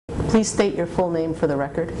Please state your full name for the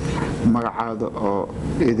record. magacaada oo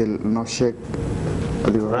idil noo sheeg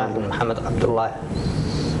adigoo Ibrahim Muhammad Abdullahi.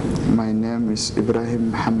 My name is Ibrahim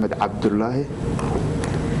Muhammad Abdullahi.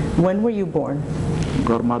 When were you born?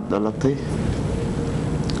 goormaad dhalatay?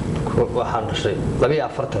 Waxaan dhashay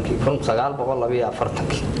 42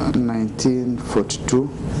 1942. 1942.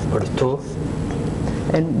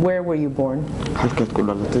 42 And where were you born? halkaad ku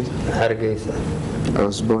dhalatay? Hargeysa. I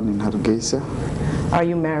was born in Hargeysa. Are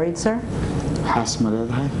you married, sir? xaas ma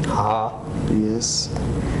leedahay? Haa. Yes.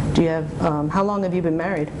 Do you have, how long have you been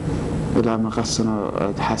married? ilaa meeqa sano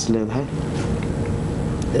aad xaas leedahay?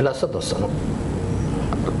 Ilaa 3 sano.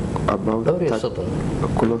 About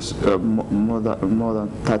close, more than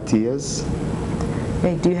 30 years.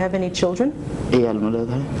 Hey, do you have any children? ciyaal ma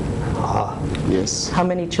leedahay? Haa. Yes. How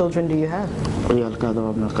many children do you have? ciyaalkaada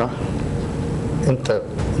waa meeqa?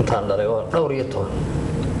 intaan dhalay waa dhowr iyo 10.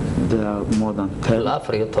 There are more than 10. Ilaa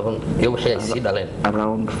 14 iyo wixii ay sii dhaleen.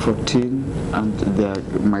 Around 14, and they are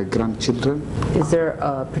my grandchildren. Is there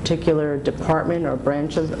a particular department or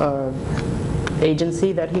branch of agency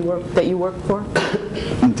that you work for?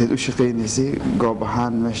 inteed u shaqaynaysay goob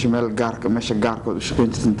ahaan meesha gaarkood u shaqayn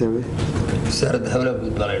jirtay intee wey? Wasaaradda Hawlaha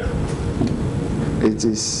Guud baa la yidhaahdaa. It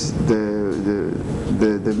is the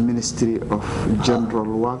Ministry of General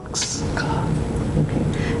Works. Okay.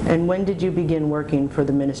 And when did you begin working for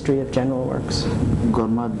the Ministry of General Works?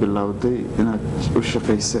 goormaad bilowday inaad u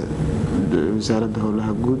shaqaysa wasaaradda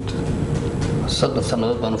howlaha guud? 3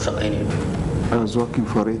 sannadood baan u shaqaynayay. I was working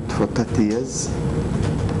for it for 30 years.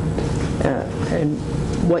 And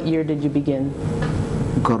what year did you begin?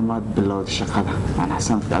 goormaad bilowday shaqada? macnaha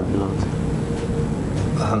sanadka aad bilowday?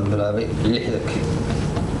 Waxaan bilaabay 60.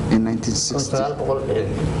 In 1960.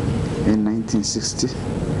 In 1960.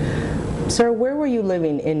 Sir, where were you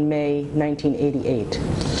living in May 1988?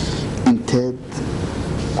 inteed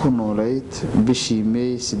ku noolayd bishii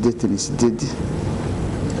May 88?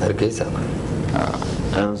 Hargeysa.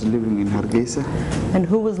 I was living in Hargeysa. And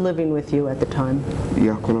who was living with you at the time?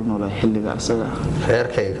 yaa kula noolaa xilliga asaga?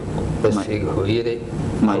 reerkayga, baskayga, hooyaday,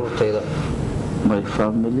 carruurtayda. My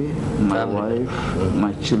family, my wife,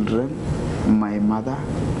 my children, my mother.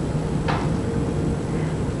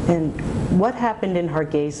 And what happened in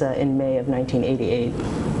Hargeisa in May of 1988?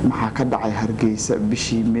 maxaa ka dhacay Hargeysa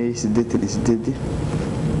bishii May 88?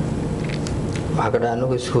 waxaa ka dhacay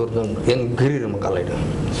anagoo isku hurdan in gariir maqalayna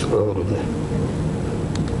isku hurdna.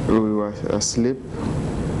 We were asleep.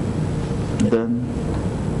 Then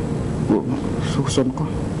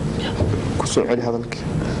kusoo celi hadalkii.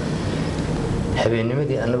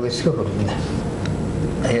 habeennimadii anagoo iska hurdna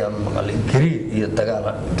ayaa maqalay gariir iyo dagaal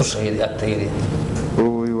dushayda agtayda.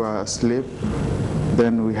 We were asleep.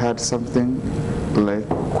 Then we heard something like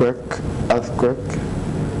earthquake,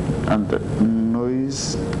 and noise.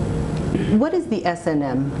 What is the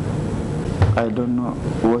SNM? I don't know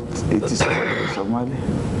what it is in Somali.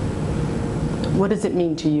 What does it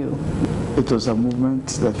mean to you? It was a movement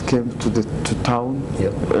that came to town,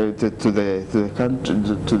 Yep. to the country,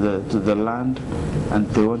 to the land, and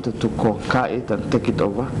they wanted to conquer it and take it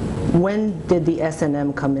over. When did the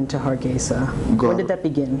SNM come into Hargeisa? When did that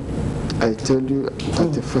begin? I tell you,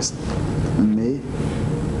 31st May.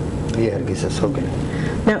 iyo Hargeysa soo galay.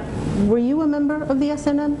 Now, were you a member of the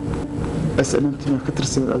SNM? SNM team ka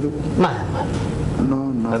tirsan adigu? ma No.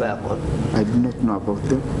 maba aqoon. I do not know about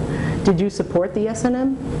them. Did you support the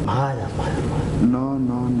SNM? maya No.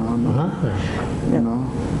 No.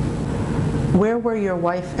 Where were your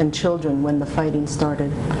wife and children when the fighting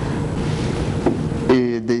started?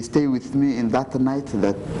 They stay with me in that night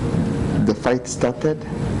that the fight started.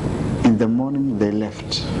 In the morning they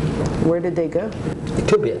left. Where did they go?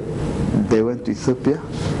 Ethiopia. They went to Ethiopia.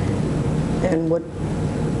 And what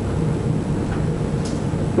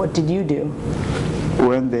did you do?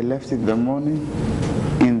 When they left in the morning,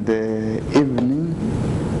 in the evening,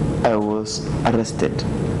 I was arrested.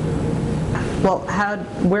 Well,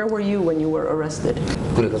 where were you when you were arrested?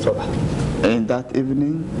 guriga soo bax. In that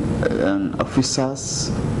evening,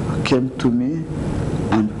 officers came to me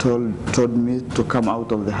and told me to come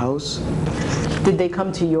out of the house. Did they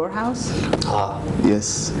come to your house?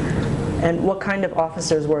 Yes. And what kind of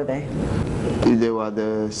officers were they? They were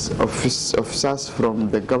the officers from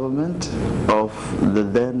the government of the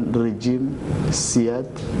then regime, Siad.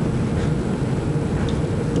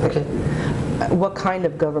 Okay. What kind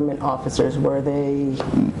of government officers were they?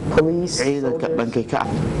 Police? Soldiers?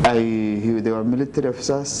 They were military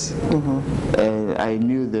officers. I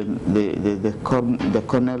knew the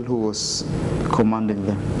colonel who was commanding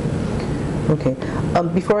them. Okay.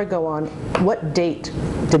 Before I go on, what date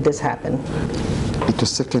did this happen? It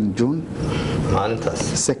was 2nd June. maalintaas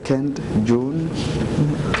 2nd June.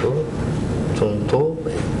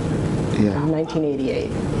 Yeah.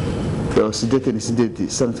 1988. So,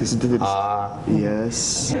 something.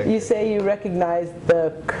 Yes. You say you recognized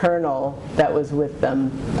the colonel that was with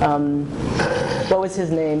them. What was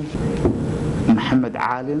his name? Muhammad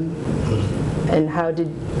Alim. And how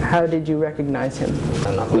did you recognize him?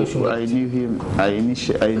 I knew him. I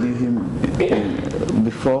knew him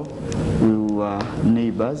before. We were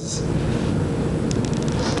neighbors.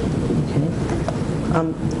 Okay.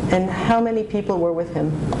 And how many people were with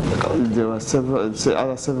him? There were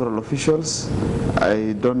several officials.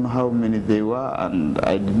 I don't know how many they were, and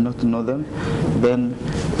I did not know them. Then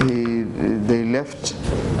they left.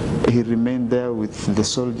 He remained there with the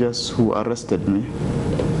soldiers who arrested me.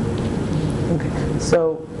 Okay.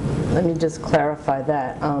 So let me just clarify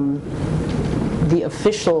that. The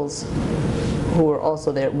officials who were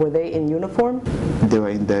also there, were they in uniform? They were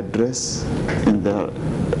in their dress, in their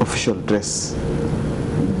official dress.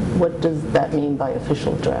 What does that mean by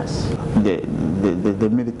official dress? The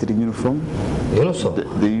military uniform. Uniform.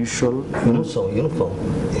 The usual. Uniform.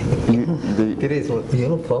 It is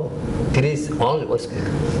uniform. It is all was.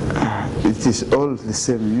 It is all the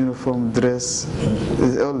same uniform, dress.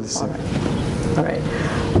 It's all the same. All right.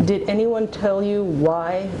 Did anyone tell you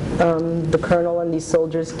why the colonel and these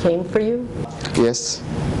soldiers came for you? Yes.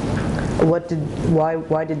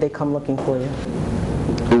 Why did they come looking for you?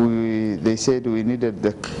 They said we needed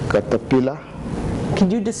the caterpillar.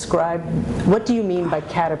 Can you describe, what do you mean by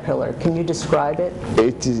caterpillar? Can you describe it?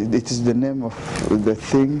 It is the name of the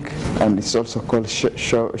thing, and it's also called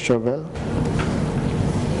shovel.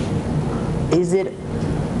 Is it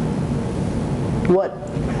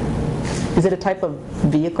a type of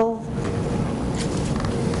vehicle?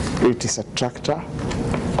 It is a tractor.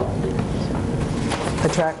 A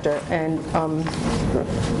tractor. And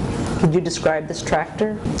could you describe this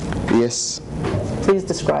tractor? Yes. Please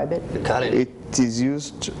describe it. It is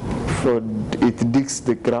used for, it digs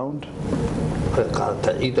the ground.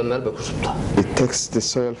 It takes the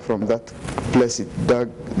soil from that place it dug,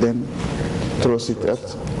 then throws it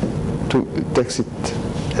out, takes it.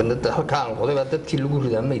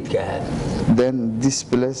 Then this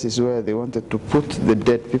place is where they wanted to put the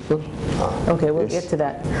dead people. Okay, we'll get to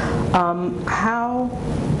that.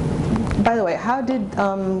 By the way, how did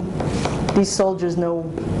these soldiers know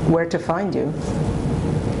where to find you,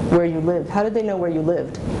 where you live? How did they know where you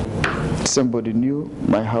lived? Somebody knew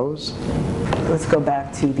my house. Let's go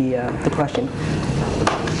back to the question.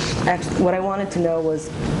 Actually, what I wanted to know was,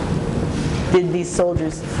 did these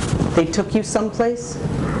soldiers, they took you someplace?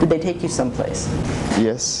 Did they take you someplace?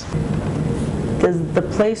 Yes. Does the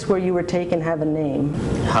place where you were taken have a name?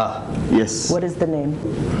 Yes. What is the name?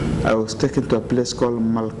 I was taken to a place called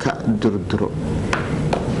Malka Durduro.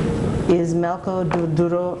 Is Malka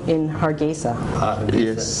Durduro in Hargeisa?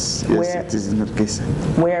 Yes, Where, it is in Hargeisa.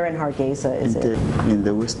 Where in Hargeisa is it? In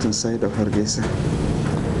the western side of Hargeisa.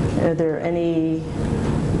 Are there any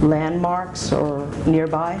landmarks or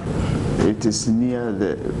nearby? It is near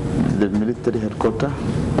the military headquarters.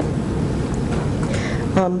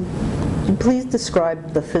 Please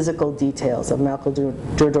describe the physical details of Malka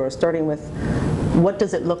Durduro, starting with what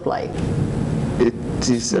does it look like? It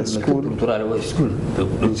is a school. It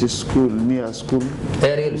is a school, near a school.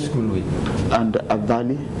 Area school. And a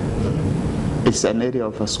valley. It's an area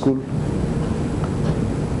of a school.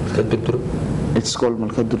 It's called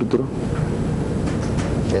Malka Durduro.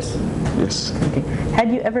 Yes. Yes. Okay.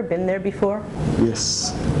 Had you ever been there before?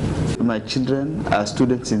 Yes. My children are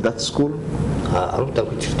students in that school. I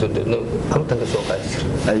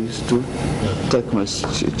used to take my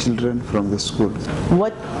children from the school.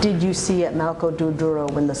 What did you see at Malka Durduro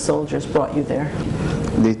when the soldiers brought you there?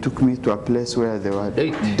 They took me to a place where there were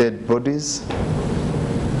dead bodies.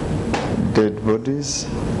 Dead bodies.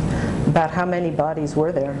 About how many bodies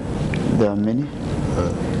were there? There are many.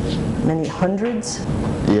 Many hundreds?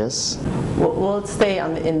 Yes. Well, let's stay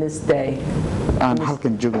in this day. And how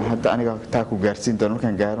can you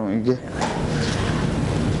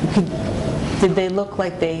Did they look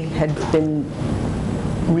like they had been?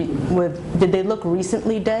 Did they look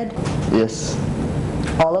recently dead? Yes.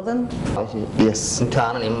 All of them? Yes.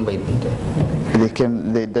 They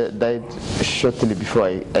came. They died shortly before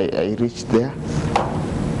I reached there.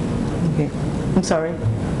 Okay. I'm sorry.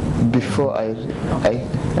 Before I.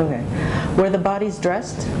 Okay. Were the bodies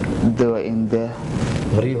dressed? They were in their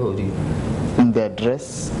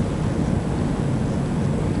dress,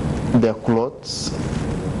 their clothes.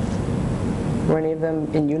 Were any of them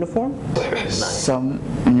in uniform? Some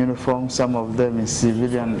in uniform, some of them in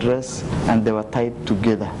civilian dress, and they were tied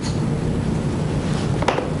together.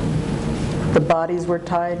 The bodies were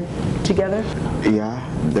tied together? Yeah,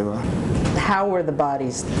 they were. How were the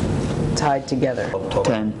bodies tied together?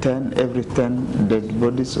 10, every 10 dead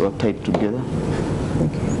bodies were tied together.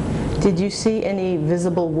 Okay. Did you see any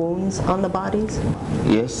visible wounds on the bodies?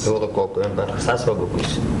 Yes. They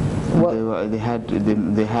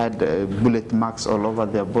had bullet marks all over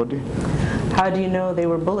their body. How do you know they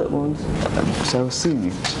were bullet wounds? So I was seeing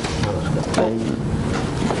it.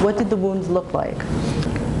 What did the wounds look like?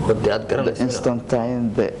 The instant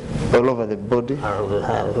time, all over the body.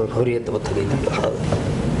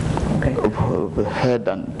 Okay. Head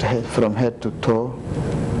and from head to toe.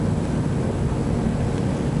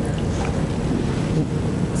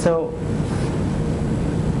 So,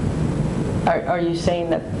 are you saying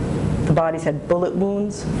that the bodies had bullet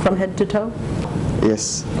wounds from head to toe?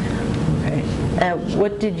 Yes. Okay. And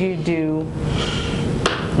what did you do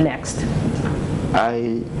next?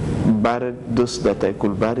 I buried those that I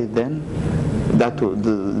could bury then.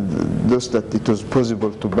 Those that it was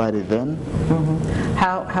possible to bury then. Mm-hmm.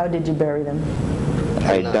 How did you bury them?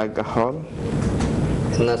 I dug a hole.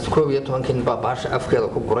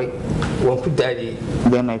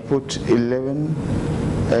 Then I put 11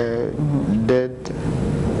 dead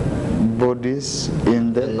bodies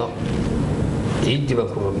in the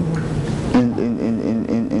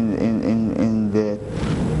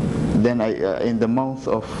in the mouth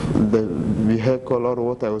of the vehicle or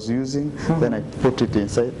what I was using. Then I put it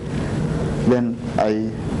inside. Then I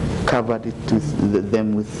covered it with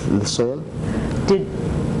them with the soil.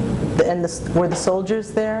 Were the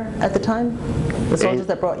soldiers there at the time? The soldiers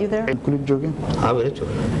that brought you there? Yeah,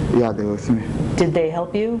 they were with me. Did they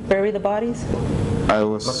help you bury the bodies? They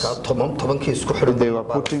were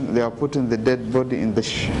putting the dead body in the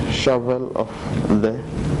shovel of the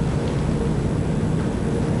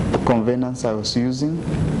conveyance I was using.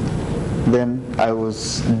 Then I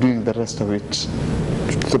was doing the rest of it,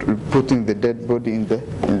 putting the dead body in the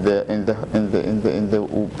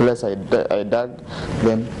place I dug,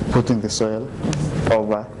 then putting the soil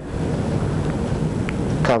over,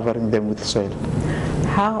 covering them with soil.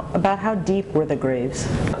 About how deep were the graves?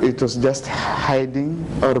 It was just hiding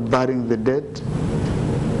or burying the dead.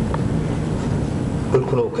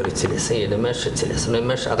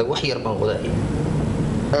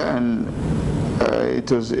 And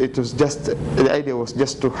it was just, the idea was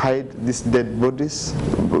just to hide these dead bodies,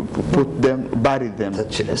 bury them,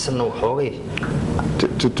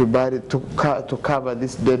 to cover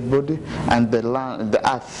this dead body, and the land, the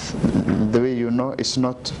earth, the way you know, it's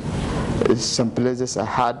not. Some places are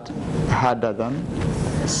harder than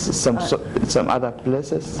some other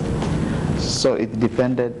places, so it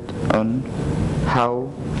depended on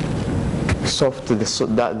how soft the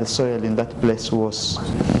soil in that place was.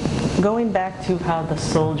 Going back to how the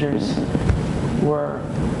soldiers were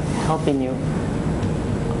helping you,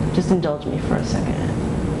 just indulge me for a second.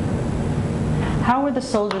 How were the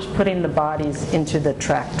soldiers putting the bodies into the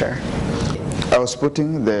tractor? I was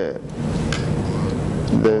putting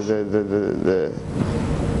I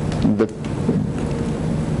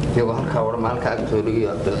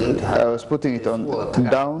was putting it on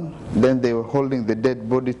down. Then they were holding the dead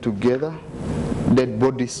bodies together. Then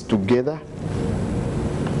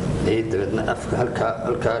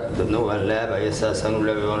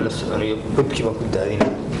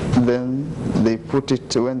they put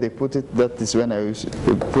it, when they put it, that is when I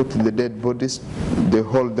put the dead bodies, they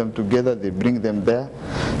hold them together, they bring them there,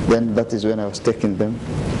 then that is when I was taking them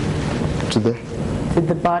to the... Did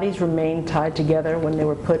the bodies remain tied together when they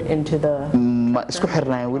were put into the...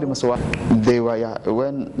 They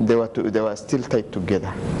were still tied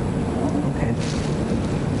together. Okay.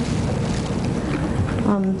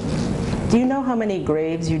 Do you know how many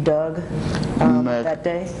graves you dug that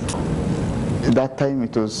day? That time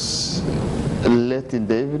it was late in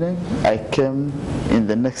the evening. I came in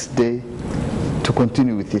the next day to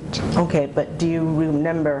continue with it. Okay, but do you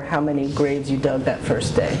remember how many graves you dug that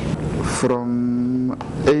first day? From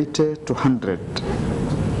 80 to 100.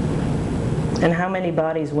 And how many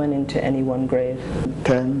bodies went into any one grave?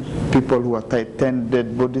 10 people who were tied, 10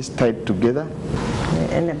 dead bodies tied together.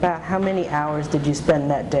 And about how many hours did you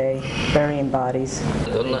spend that day burying bodies?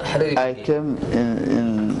 I came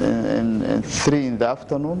in 3 in the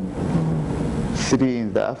afternoon. 3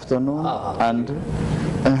 in the afternoon, and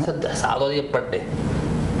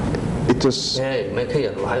it was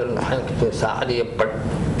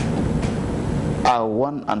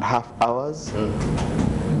 1.5 hours.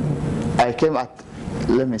 I came at,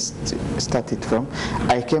 let me start it from,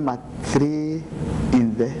 I came at 3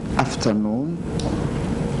 in the afternoon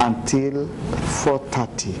until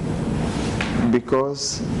 4:30.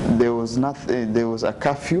 because there was nothing. There was a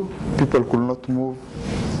curfew. People could not move.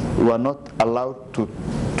 Were not allowed to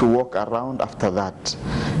walk around after that.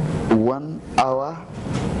 1 hour.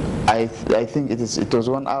 I think it was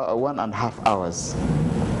 1 hour, 1.5 hours.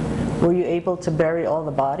 Were you able to bury all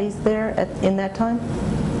the bodies there in that time?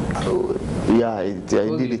 Yeah, I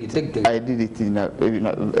did it. I did it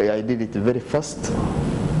I did it very fast.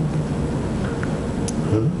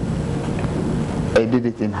 I did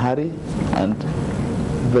it in hurry and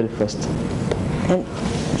very fast. And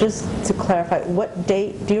just to clarify, what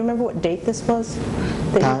date? Do you remember what date this was?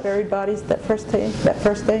 That you buried bodies that first day? That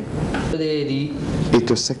first day? It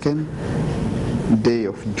was 2nd day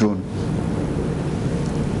of June.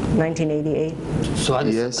 1988.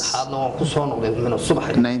 Yes.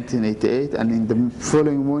 1988, and in the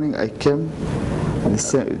following morning I came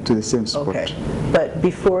to the same spot. Okay. But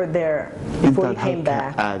before you came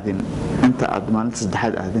back,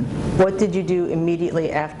 what did you do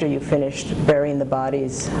immediately after you finished burying the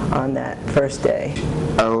bodies on that first day?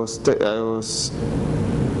 I was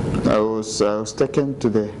taken to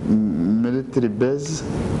the military base,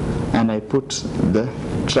 and I put the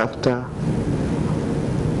tractor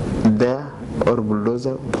there, or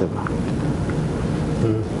bulldozer, whatever.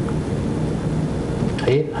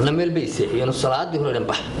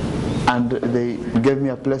 And they gave me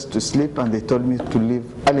a place to sleep, and they told me to leave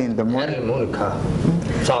early in the morning.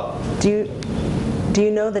 Do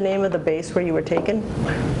you know the name of the base where you were taken?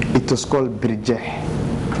 It was called Birjeh.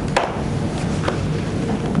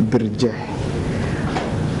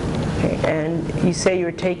 Okay, and you say you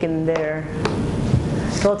were taken there.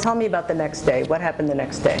 Well, tell me about the next day. What happened the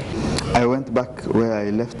next day? I went back where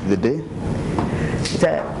I left the day.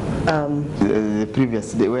 The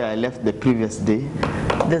previous day, where I left the previous day.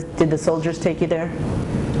 Did the soldiers take you there?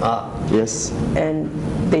 Yes. And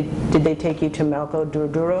did they take you to Malco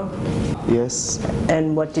Durduro? Yes.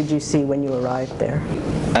 And what did you see when you arrived there?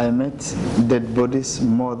 I met dead bodies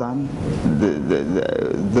more than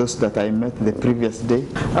those that I met the previous day.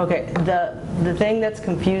 Okay, the thing that's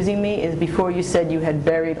confusing me is before you said you had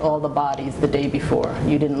buried all the bodies the day before.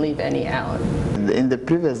 You didn't leave any out. In the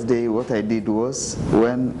previous day, what I did was,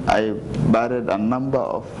 when I buried a number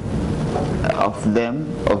of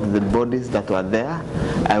the bodies that were there,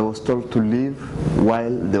 I was told to leave while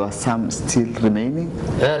there were some still remaining.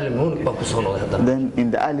 Then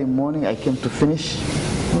in the early morning I came to finish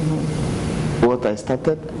what I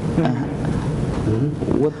started.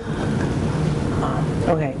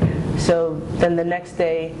 Okay, so then the next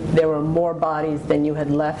day there were more bodies than you had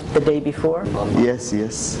left the day before? Yes,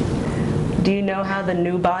 yes. Do you know how the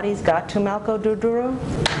new bodies got to Malco Durduro?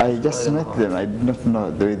 I just met them. I did not know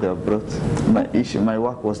the way they were brought. My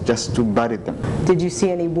work was just to bury them. Did you see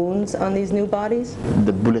any wounds on these new bodies?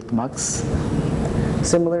 The bullet marks.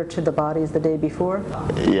 Similar to the bodies the day before?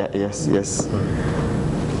 Yeah, yes, yes.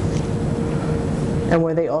 And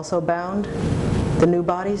were they also bound? The new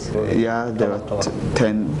bodies? Yeah, there were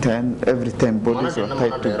 10, every 10 bodies were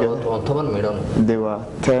tied together. There were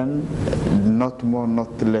 10, not more,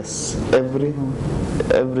 not less. Every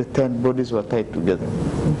 10 bodies were tied together.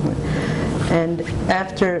 And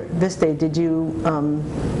after this day, did you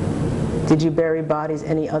bury bodies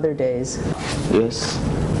any other days? Yes.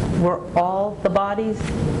 Were all the bodies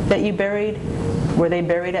that you buried, were they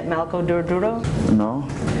buried at Malco Durduro? No.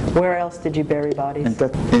 Where else did you bury bodies? In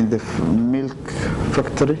the milk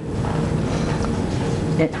factory.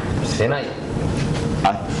 Sinai.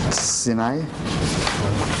 At Sinai.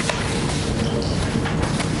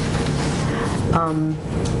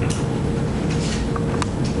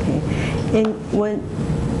 Okay. And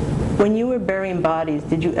when you were burying bodies,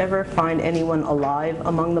 did you ever find anyone alive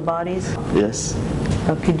among the bodies? Yes.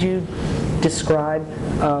 Could you describe?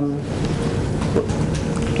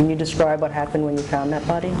 Can you describe what happened when you found that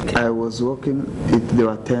body? I was walking, there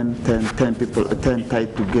were 10 people, 10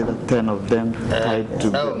 tied together, 10 of them tied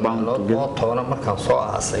together, bound together.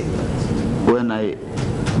 When I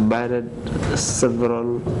buried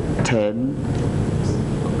several 10,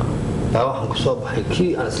 waxaan ku soo baxay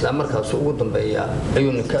kii aan isla markaas ugu dambeeyaa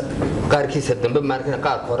ayuu ninka qaarkiisa dambe markana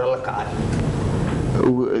qaar hore la kacay.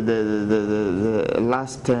 The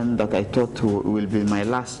last 10 that I thought will be my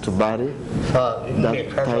last to bury, that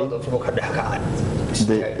time,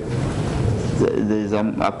 there is a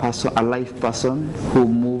person, a live person who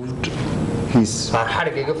moved his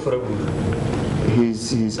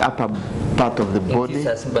upper part of the body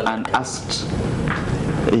and asked.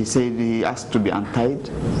 He said he asked to be untied.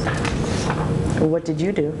 What did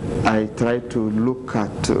you do? I tried to look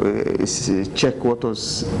at, check what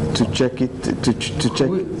was, to check it, to check.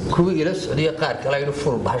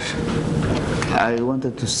 I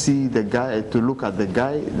wanted to see the guy, to look at the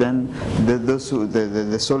guy. Then the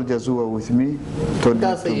soldiers who were with me told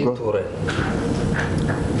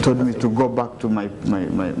me to go back to my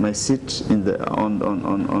seat in the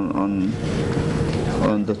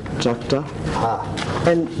on the tractor.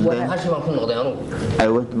 And what I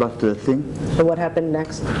went back to the thing. And what happened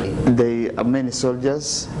next?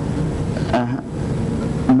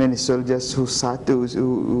 Many soldiers who sat, who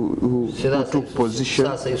took position,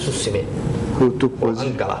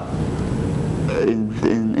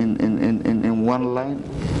 in one line,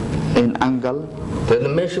 in angle.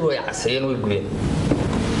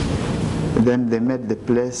 Then they made the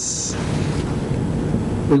place.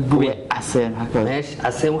 They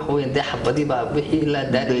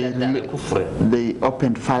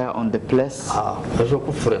opened fire on the place.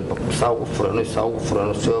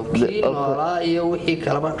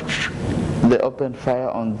 They opened fire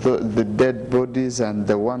on the dead bodies and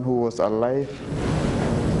the one who was alive.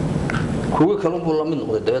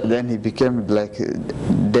 Then he became like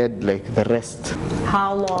dead like the rest.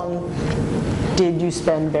 How long did you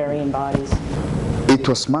spend burying bodies? It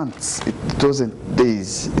was months. It wasn't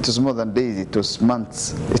days. It was more than days. It was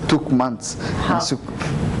months. It took months.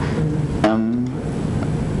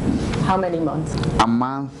 How many months? A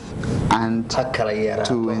month and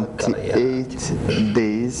 28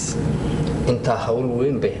 days.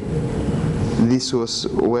 This was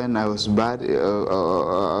when I was bad.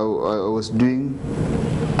 I was doing.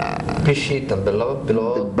 In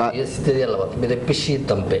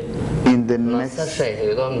the next,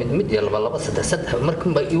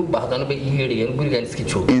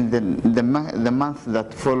 the month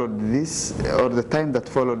that followed this, or the time that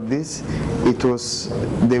followed this, it was,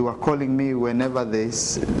 they were calling me whenever they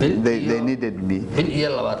needed me. And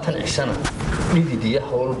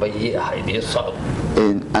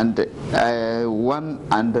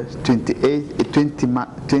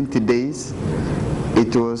 20 days,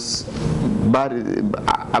 it was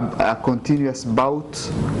a continuous bouts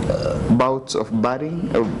of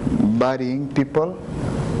burying people,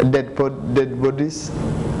 dead bodies.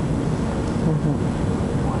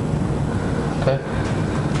 Okay.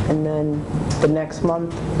 And then the next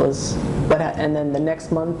month was, and then the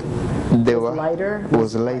next month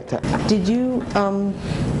was lighter. Did you,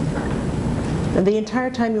 the entire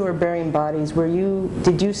time you were burying bodies,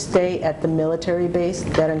 did you stay at the military base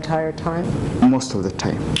that entire time? Most of the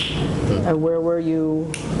time. And where were you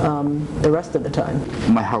the rest of the time?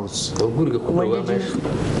 My house. When did you?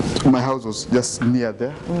 My house was just near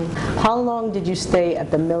there. How long did you stay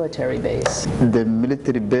at the military base? The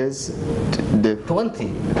military base,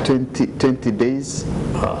 20 days.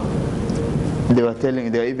 They were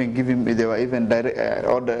even giving me, they were even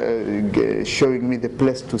showing me the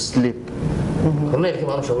place to sleep. Then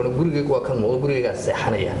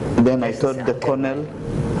I told the colonel,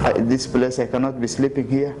 this place I cannot be sleeping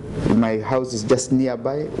here. My house is just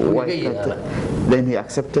nearby. Why can't? Then he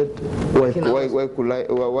accepted. Why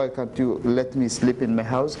can't you let me sleep in my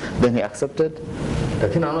house? Then he accepted.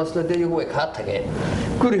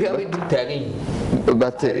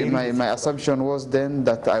 But my assumption was then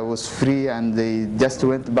that I was free and they just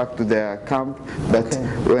went back to their camp. But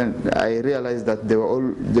when I realized that they were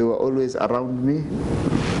always around me.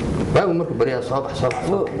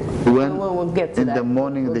 We'll get to in that. the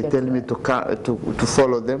morning they tell me to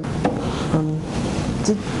follow them.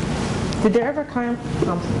 Did there ever come?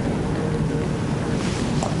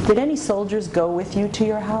 Did any soldiers go with you to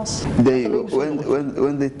your house?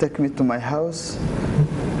 When they take me to my house,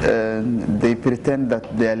 they pretend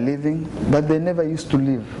that they are living, but they never used to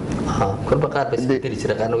live.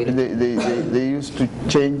 They used to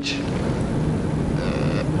change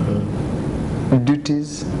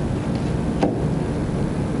duties.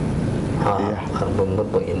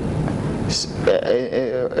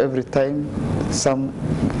 Every time, some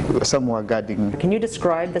were guarding me. Can you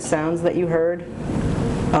describe the sounds that you heard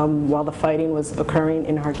while the fighting was occurring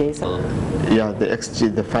in Hargeisa? Yeah,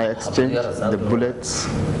 the fire exchange, the bullets.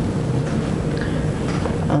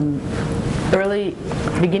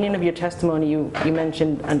 Beginning of your testimony, you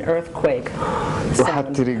mentioned an earthquake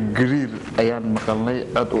sound. Grid ayaan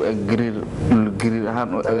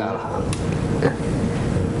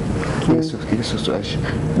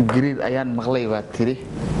maqlay waa tiri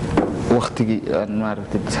waqtigii aan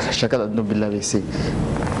maaragtay shaqada aad bilaabaysay.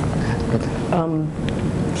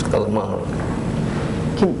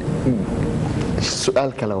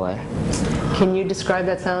 Su'al kala waay. Can you describe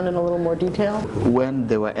that sound in a little more detail? When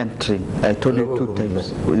they were entering, I told you 2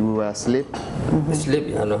 times. We were asleep. Sleep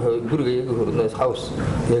يعني guriga iyaga hurdno is house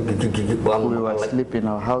We were asleep in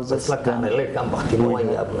our houses. Then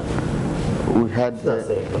we had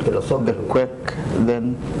the quake.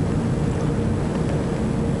 Then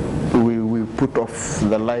we put off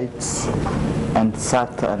the lights and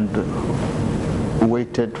sat and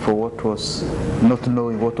waited for what was, not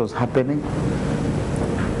knowing what was happening.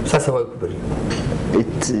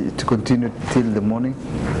 It continued till the morning.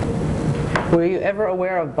 Were you ever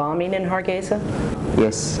aware of bombing in Hargeisa?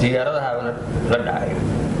 Yes. The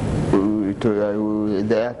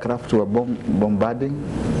aircraft were bombarding.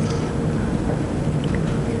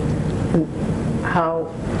 How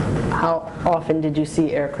often did you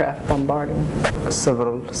see aircraft bombarding?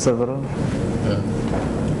 Several.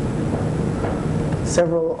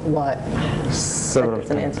 Several what? Several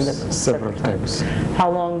times. Several times. How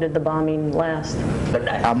long did the bombing last?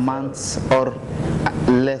 A month or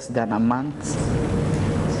less than a month.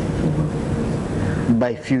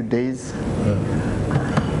 By few days.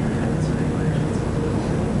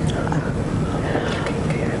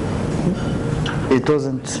 It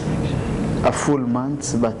wasn't a full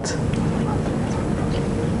month, but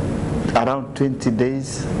around 20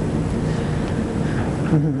 days.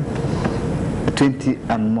 20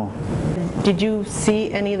 and more. Did you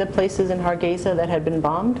see any of the places in Hargeisa that had been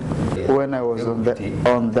bombed? When I was on that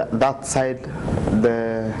side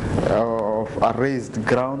of a raised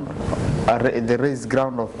ground, the raised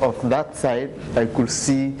ground of that side, I could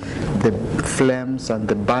see the flames and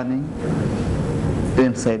the burning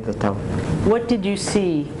inside the town. What did you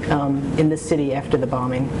see in the city after the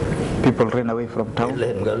bombing? People ran away from town.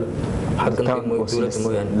 The town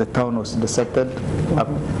was deserted.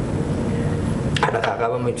 The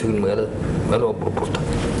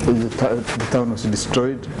town was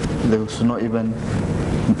destroyed. There was not even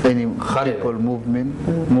any people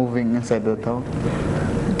moving inside the town.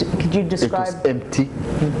 Could you describe? It was empty.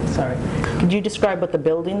 Sorry. Could you describe what the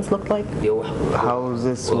buildings looked like?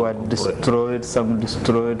 Houses were destroyed, some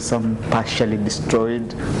partially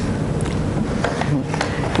destroyed.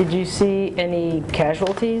 Did you see any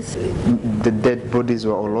casualties? The dead bodies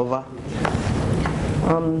were all over.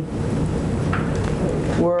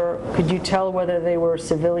 Could you tell whether they were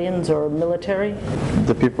civilians or military?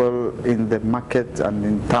 The people in the market and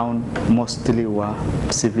in town mostly were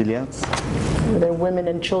civilians. Were there women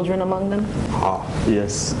and children among them?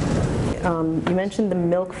 Yes. You mentioned the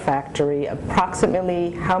milk factory.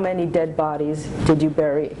 Approximately how many dead bodies did you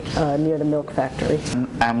bury near the milk factory?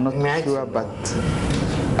 I'm not sure, but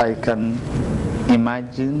I can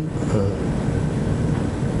imagine.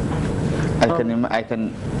 I can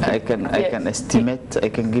estimate. I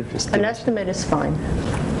can give estimate. An estimate is fine.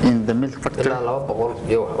 In the milk factory,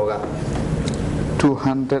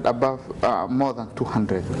 200 above, more than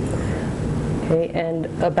 200. Okay, and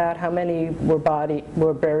about how many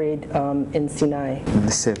were buried in Sinai?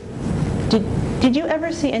 The same. Did you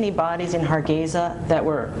ever see any bodies in Hargeisa that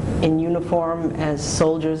were in uniform as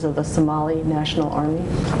soldiers of the Somali National Army?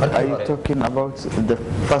 Are you talking about the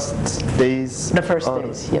first days? The first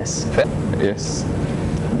days, yes. Yes,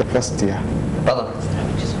 the first year.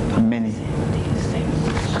 Many.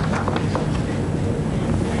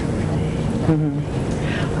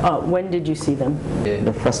 When did you see them?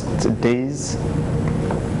 The first days.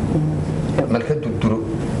 And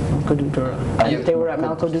they were at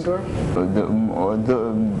Malko Dudura?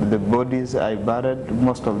 The bodies I buried,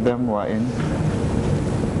 most of them were in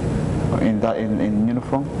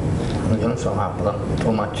uniform.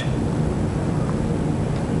 Too much.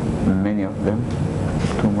 Many of them,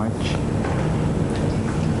 too much.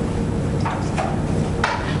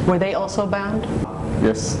 Were they also bound?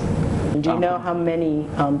 Yes. Do you know how many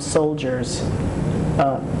soldiers,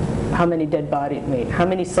 how many dead bodies, how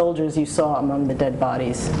many soldiers you saw among the dead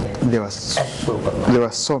bodies? There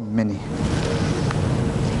were so many.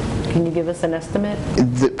 Can you give us an estimate?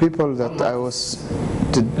 The people that I was,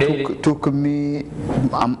 took me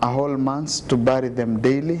a whole month to bury them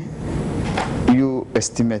daily. You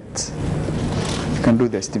estimate. You can do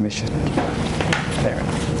the estimation. Fair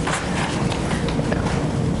enough.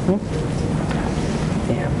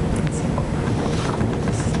 Yeah.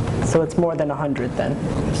 So it's more than 100 then?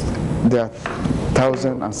 There are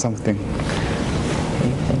 1,000 and something.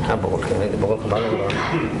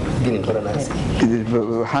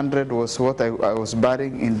 100 was what I was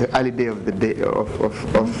burying in the early day of the day of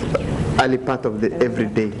early part of the every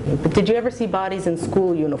day. But did you ever see bodies in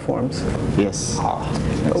school uniforms? Yes.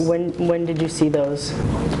 When did you see those?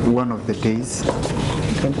 One of the days.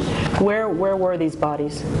 Okay. Where were these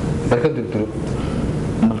bodies? Malka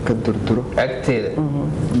Durduro. agteeda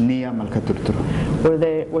Near Malka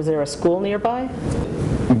Durduro. Was there a school nearby?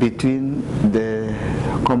 Between the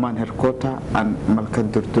command headquarters and Malka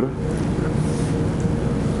Durduro.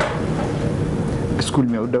 School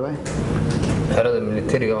me out the xerada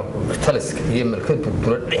militariga taliska iyo malka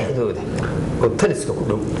durduro dhexdooda oo taliska ku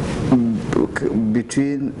dhow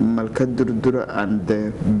between Malka Durduro and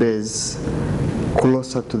the base,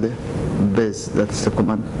 closer to the base, that's the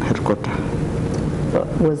command headquarters.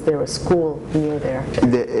 Was there a school near there?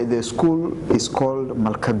 The school is called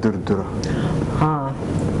Malka Durduro. Ah,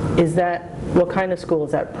 is that, what kind of school?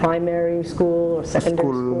 Is that primary school or secondary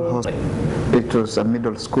school? It was a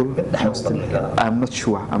middle school. I'm not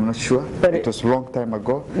sure. But it was a long time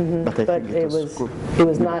ago, but I think it was school. It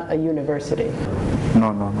was not a university?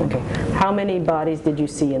 No. Okay. How many bodies did you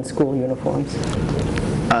see in school uniforms?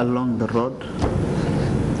 Along the road,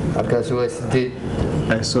 halkaas waa 8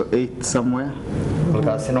 I saw 8 somewhere.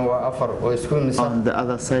 halkaasina waa 4 oo isku imisa On the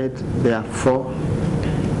other side, there are 4.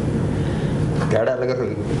 gaadha laga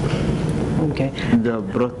rogay Okay. They were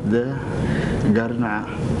brought there. Garna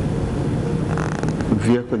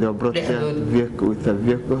vehicle. They were brought there. Vehicle with a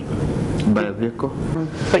vehicle, by a vehicle.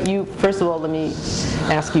 But you, first of all, let me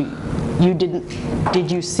ask you,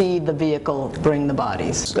 did you see the vehicle bring the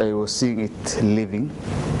bodies? I was seeing it leaving.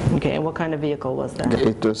 Okay, and what kind of vehicle was that?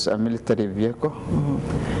 It was a military vehicle.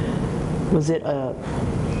 Was it a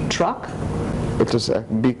truck? It was a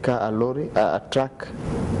big car, a lorry, a truck.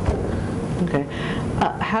 Okay.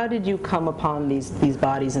 How did you come upon these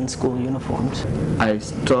bodies in school uniforms? I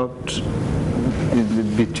stopped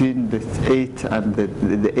between the 8 and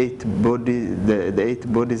the 8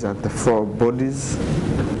 bodies and the 4 bodies.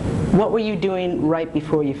 What were you doing right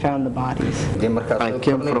before you found the bodies? I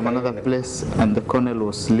came from another place and the colonel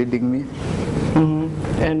was leading me.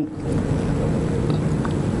 And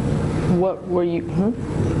what were you?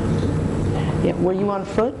 Yeah, were you on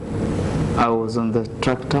foot? I was on the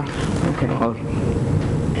tractor. Okay.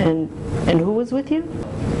 And who was with you?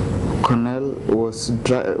 Colonel was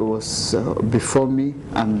before me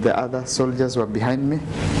and the other soldiers were behind me.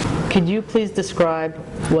 Could you please describe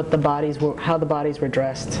what the bodies were, how the bodies were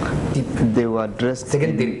dressed? They were dressed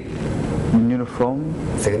in uniform,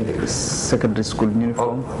 secondary school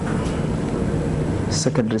uniform.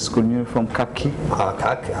 Secondary school uniform, khaki,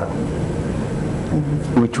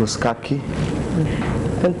 which was khaki.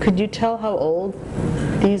 And could you tell how old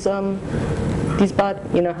these how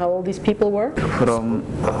old these people were? From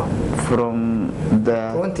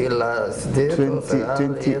the 20 below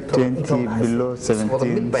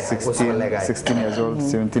 17, 16 years old,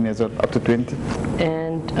 17 years old, up to 20.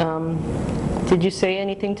 And did you say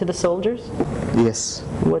anything to the soldiers? Yes.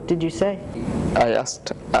 What did you say? I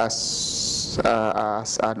asked as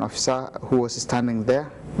an officer who was standing there.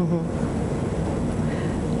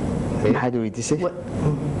 How do we say?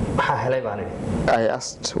 I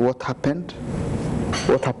asked what happened.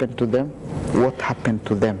 What happened to them? What happened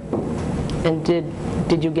to them? And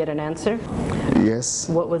did you get an answer? Yes.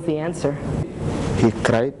 What was the answer? He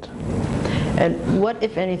cried. And what,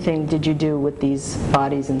 if anything, did you do with these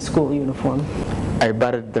bodies in school uniform? I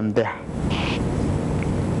buried them there.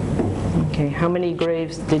 Okay. How many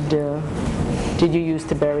graves did you use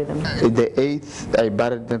to bury them? The 8th, I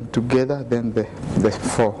buried them together. Then the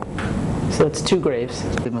 4. So it's 2 graves.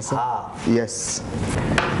 Yes.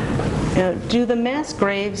 Do the mass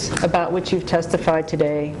graves about which you've testified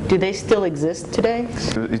today, do they still exist today?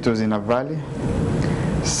 It was in a valley.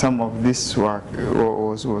 Some of this work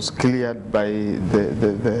was cleared by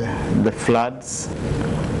the floods.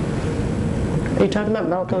 Are you talking about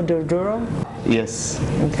Malco Durduro? Yes.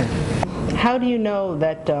 Okay. How do you know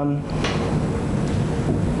that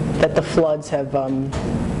that the floods have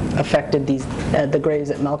affected the graves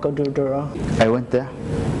at Malco Durduro? I went there.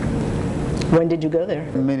 When did you go there?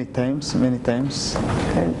 Many times.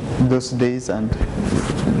 And those days and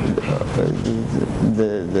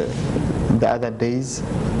the other days.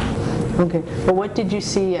 okay. But what did you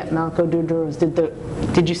see at Malco Durduro?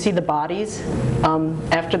 Did you see the bodies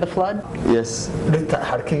after the flood? Yes. The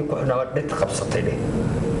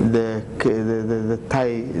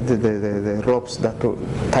ropes that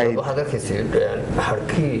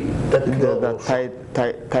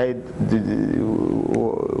tied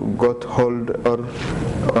got hold or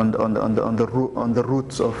on the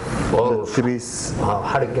roots of the trees.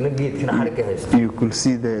 You could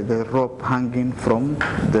see the rope hanging from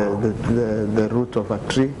the root of a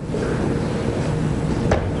tree.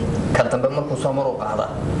 dambe markuu soo maro qaada.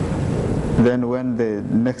 Then when the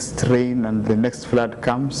next rain and the next flood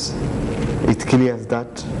comes, it clears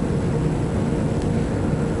that.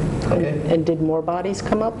 Okay. And did more bodies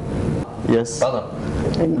come up? Yes. Badan.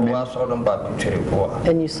 Kuwaas oo dhan baa ku jiray kuwa.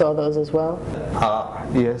 And you saw those as well? Ha.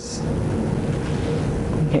 Yes.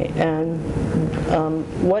 Okay, and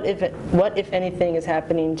what if anything is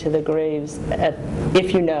happening to the graves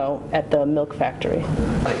if you know, at the milk factory?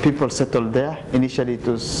 People settled there. Initially it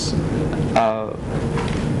was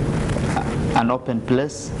an open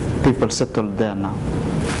place. People settled there now.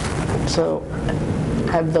 So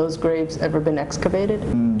have those graves ever been excavated?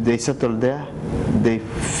 They settled there. They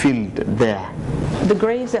filled there. The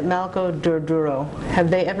graves at Malco Durduro, have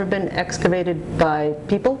they ever been excavated by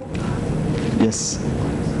people? Yes.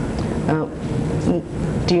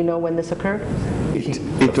 Do you know when this occurred?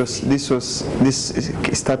 This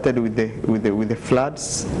started with the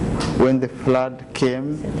floods. When the flood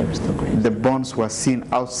came, the bones were seen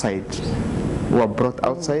outside, were brought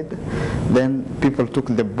outside. Then people took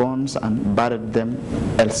the bones and buried them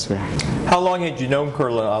elsewhere. How long had you known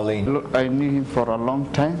Colonel Ali? Look, I knew him for a long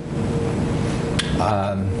time.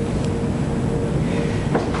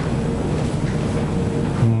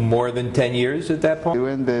 More than 10 years at that point?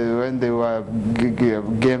 When there were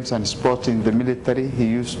games and sports in the military, he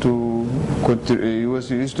used to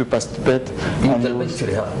participate. And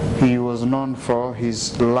he was known for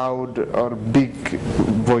his loud or big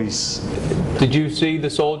voice. Did you see the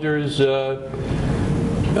soldiers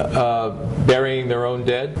burying their own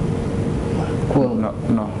dead?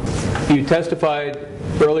 No. You testified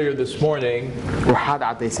earlier this morning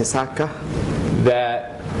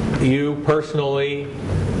that you personally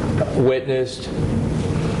witnessed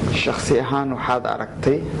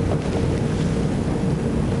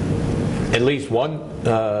at least one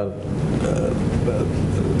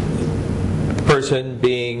person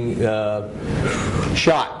being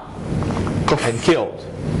shot and killed,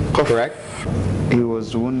 correct? He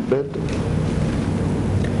was wounded.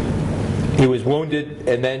 He was wounded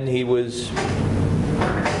and then he was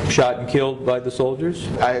shot and killed by the soldiers?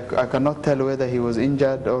 I cannot tell whether he was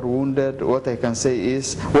injured or wounded. What I can say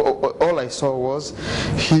is, all I saw was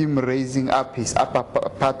him raising up his upper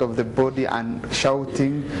part of the body and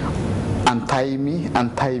shouting, "Untie me,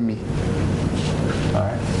 untie me." All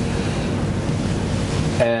right.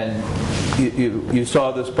 And you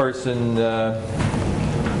saw this person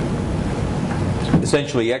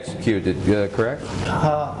essentially executed, correct?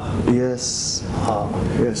 Yes.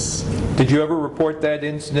 Yes. Did you ever report that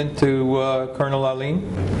incident to Colonel Aline?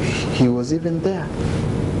 He was even there.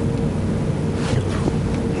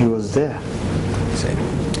 He was there.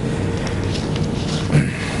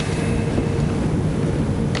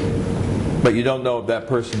 But you don't know if that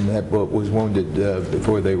person that was wounded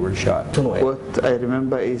before they were shot? What I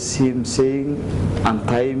remember is him saying,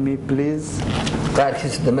 "Untie me, please." I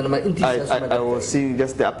was seeing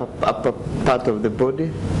just the upper part of the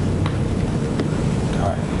body. All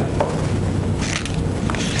right.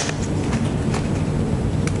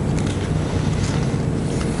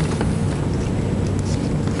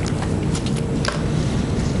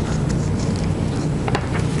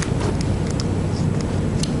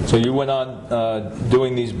 So you went on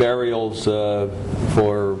doing these burials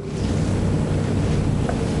for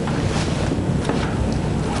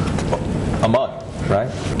a month,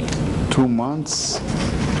 right? 2 months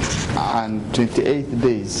and 28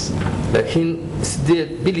 days. But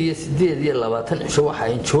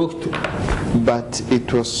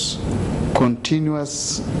it was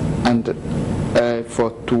continuous and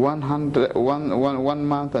for 1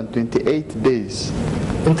 month and 28 days.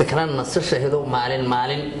 And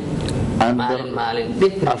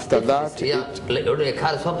after that,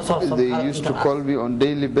 they used to call me on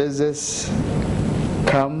daily basis.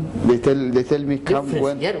 Come, they tell me come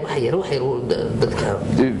when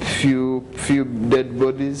few dead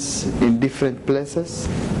bodies in different places.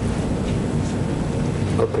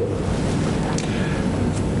 Okay.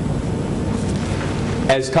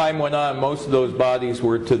 As time went on, most of those bodies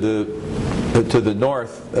were to the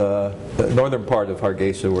northern part of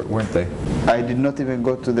Hargeisa, weren't they? I did not even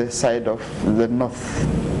go to the side of the north,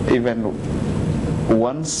 even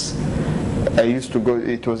once. I used to go,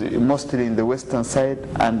 it was mostly in the western side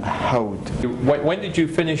and Haud. When did you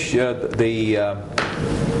finish the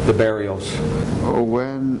burials?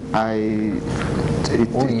 When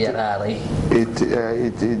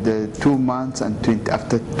the 2 months and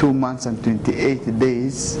after 2 months and 28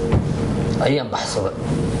 days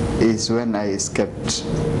is when I escaped.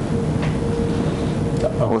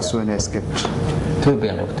 Was when I escaped.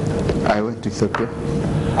 Ethiopia noqotay I went to Ethiopia.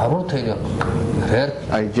 caruurtayda reer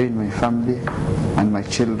I joined my family and my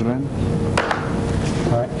children.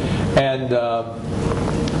 All right. And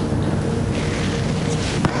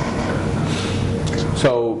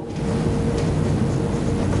so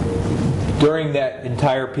during that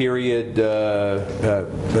entire period,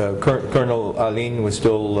 Colonel Aline was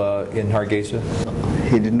still in Hargeisa?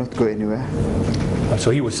 He did not go anywhere.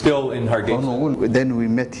 So he was still in Hargeisa? Then we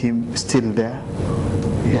met him still there.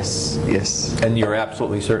 Yes, yes, And you're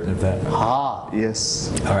absolutely certain of that? yes.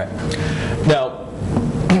 All right. Now,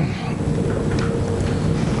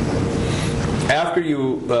 after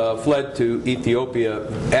you fled to Ethiopia,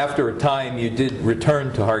 after a time you did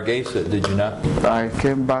return to Hargeisa, did you not? I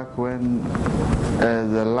came back when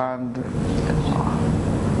the land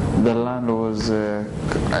was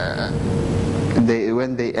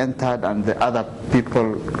when they entered and the other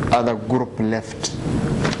group left.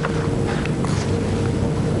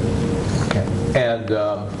 Okay. And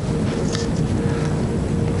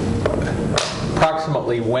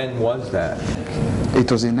approximately when was that? It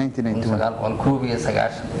was in 1991.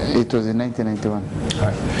 It was in 1991. All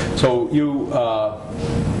right. So you,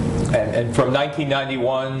 and from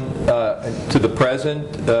 1991 to the present,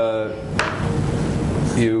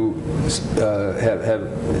 you have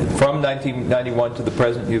from 1991 to the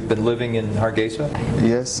present, you've been living in Hargeisa?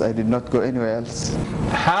 Yes, I did not go anywhere else.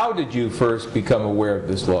 How did you first become aware of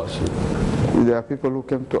this lawsuit? There are people who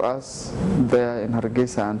came to us there in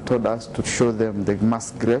Hargeisa and told us to show them the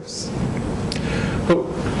mass graves.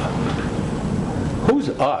 Who's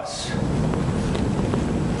us?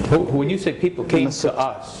 When you say people came to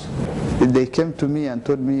us, they came to me and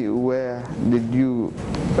told me, where did you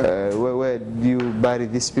bury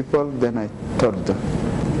these people? Then I told them.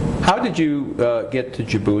 how did you get to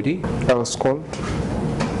Djibouti? I was called.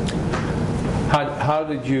 How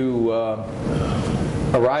did you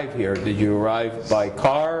arrive here? Did you arrive by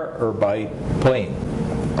car or by plane?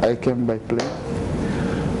 I came by plane.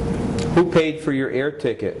 Who paid for your air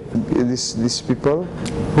ticket? These people.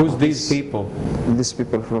 Who's these people? These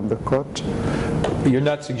people from the court. You're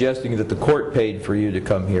not suggesting that the court paid for you to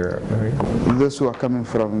come here, are you? Those who are coming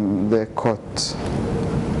from the court.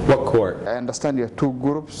 What court? I understand you have two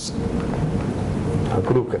groups.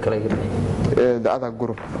 The other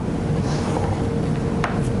group.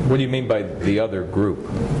 What do you mean by the other group?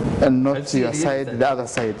 And not your side, the other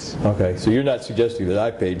side. Okay, so you're not suggesting that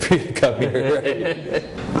I paid for you to come here, right?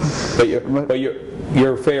 But your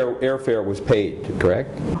airfare was paid,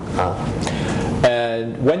 correct?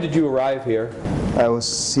 And when did you arrive here? I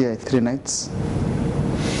was here 3 nights.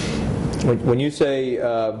 When you say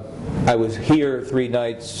I was here 3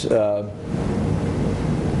 nights,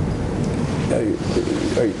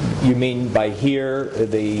 you mean by here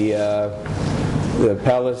the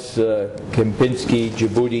Palace Kempinski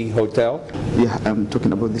Djibouti Hotel? Yeah, I'm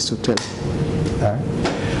talking about this hotel. All right.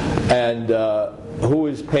 And who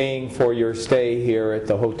is paying for your stay here at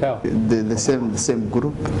the hotel? The same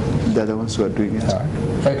group. They're the ones who are doing it. All right.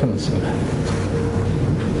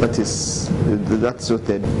 That's what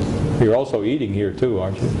they do. You're also eating here too,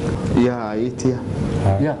 aren't you? Yeah, I eat here.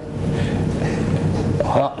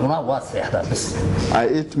 I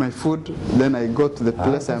eat my food, then I go to the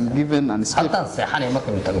place I'm given and sleep.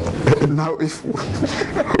 Now if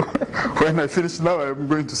when I finish now, I'm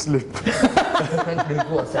going to sleep.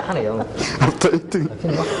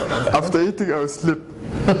 After eating, I will sleep.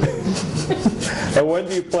 And when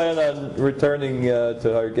do you plan on returning to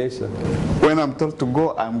Hargeisa? When I'm told to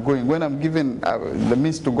go, I'm going. When I'm given the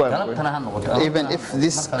means to go, I'm going. Even if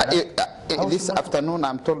this afternoon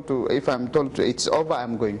if I'm told to it's over,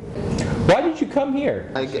 I'm going. Why did you come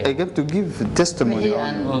here? I get to give testimony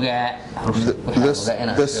on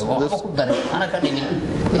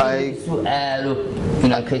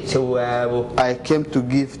I came to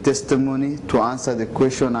give testimony to answer the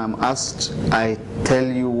question I'm asked. I tell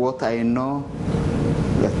you what I know.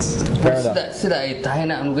 Fair enough.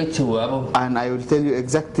 And I will tell you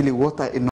exactly what I know.